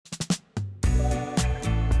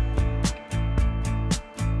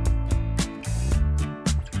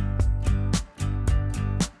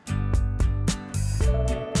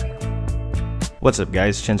What's up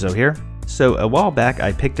guys, Chenzo here. So a while back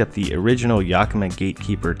I picked up the original Yakima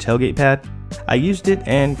Gatekeeper Tailgate Pad. I used it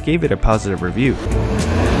and gave it a positive review.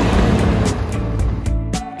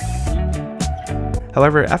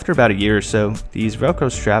 However, after about a year or so, these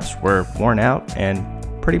velcro straps were worn out and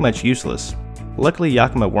pretty much useless. Luckily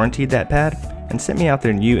Yakima warranted that pad and sent me out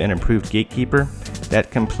their new and improved Gatekeeper that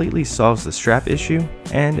completely solves the strap issue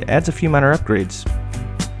and adds a few minor upgrades.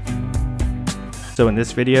 So in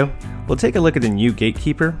this video, we'll take a look at the new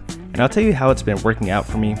Gatekeeper and I'll tell you how it's been working out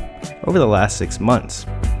for me over the last 6 months.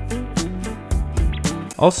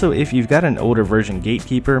 Also, if you've got an older version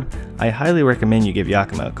Gatekeeper, I highly recommend you give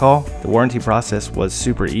Yakima a call. The warranty process was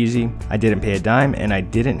super easy. I didn't pay a dime and I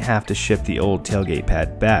didn't have to ship the old tailgate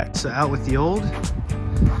pad back. So out with the old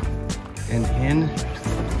and in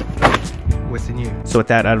with the new. So with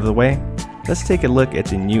that out of the way, let's take a look at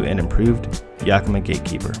the new and improved Yakima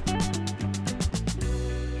Gatekeeper.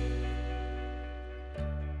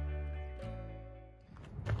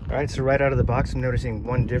 Alright, so right out of the box I'm noticing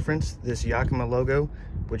one difference. This Yakima logo,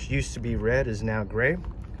 which used to be red, is now gray,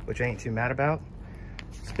 which I ain't too mad about.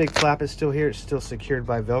 This big flap is still here, it's still secured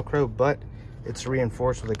by Velcro, but it's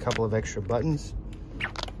reinforced with a couple of extra buttons.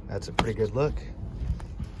 That's a pretty good look.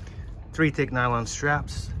 3 thick nylon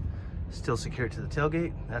straps, still secured to the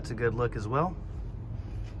tailgate. That's a good look as well.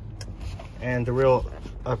 And the real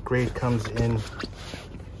upgrade comes in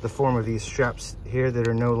the form of these straps here that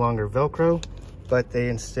are no longer Velcro, but they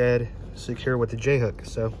instead secure with the J-hook.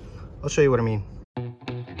 So I'll show you what I mean.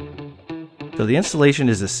 So the installation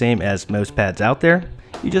is the same as most pads out there.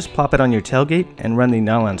 You just plop it on your tailgate and run the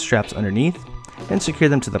nylon straps underneath and secure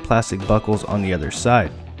them to the plastic buckles on the other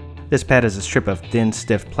side. This pad has a strip of thin,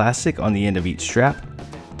 stiff plastic on the end of each strap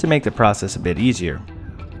to make the process a bit easier.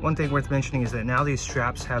 One thing worth mentioning is that now these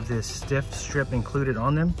straps have this stiff strip included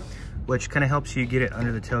on them, which kind of helps you get it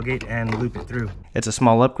under the tailgate and loop it through. It's a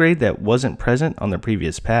small upgrade that wasn't present on the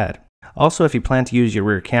previous pad. Also, if you plan to use your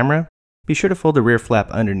rear camera, be sure to fold the rear flap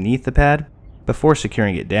underneath the pad before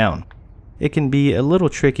securing it down. It can be a little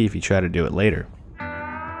tricky if you try to do it later.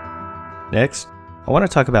 Next, I want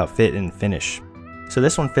to talk about fit and finish. So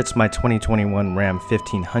this one fits my 2021 Ram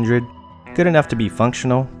 1500, good enough to be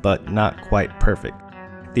functional, but not quite perfect.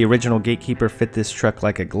 The original Gatekeeper fit this truck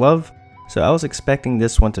like a glove, so I was expecting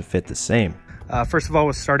this one to fit the same. First of all,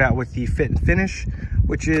 we'll start out with the fit and finish,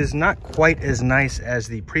 which is not quite as nice as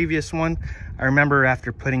the previous one. I remember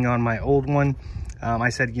after putting on my old one, I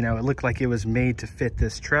said, you know, it looked like it was made to fit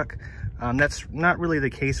this truck. That's not really the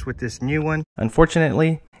case with this new one.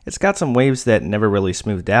 Unfortunately, it's got some waves that never really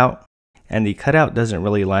smoothed out, and the cutout doesn't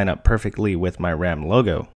really line up perfectly with my Ram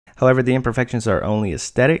logo. However, the imperfections are only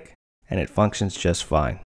aesthetic, and it functions just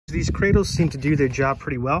fine. These cradles seem to do their job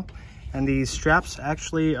pretty well. And these straps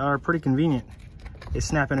actually are pretty convenient. They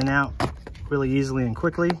snap in and out really easily and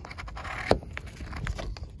quickly.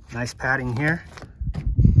 Nice padding here.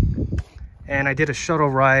 And I did a shuttle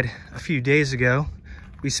ride a few days ago.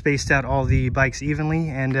 We spaced out all the bikes evenly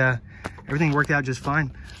and everything worked out just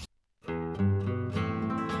fine.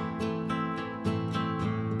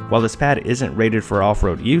 While this pad isn't rated for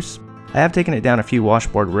off-road use, I have taken it down a few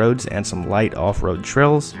washboard roads and some light off-road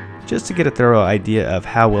trails just to get a thorough idea of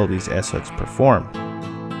how well these S-hooks perform.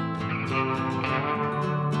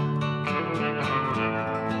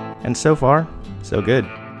 And so far, so good.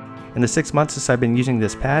 In the 6 months since I've been using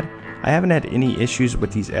this pad, I haven't had any issues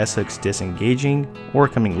with these S-hooks disengaging or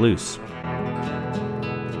coming loose.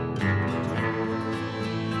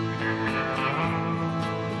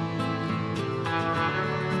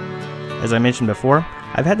 As I mentioned before,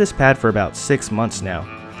 I've had this pad for about 6 months now,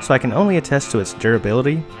 so I can only attest to its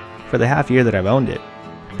durability for the half year that I've owned it.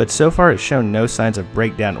 But so far it's shown no signs of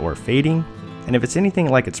breakdown or fading, and if it's anything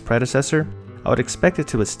like its predecessor, I would expect it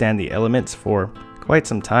to withstand the elements for quite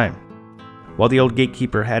some time. While the old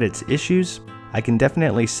Gatekeeper had its issues, I can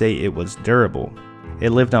definitely say it was durable.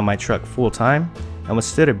 It lived on my truck full time and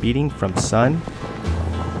withstood a beating from sun,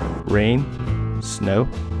 rain, snow,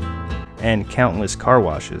 and countless car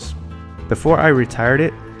washes. Before I retired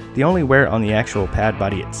it, the only wear on the actual pad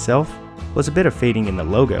body itself was a bit of fading in the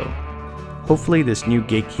logo. Hopefully this new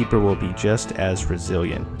Gatekeeper will be just as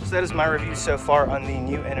resilient. So that is my review so far on the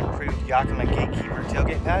new and improved Yakima Gatekeeper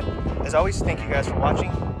tailgate pad. As always, thank you guys for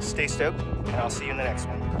watching, stay stoked, and I'll see you in the next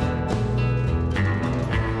one.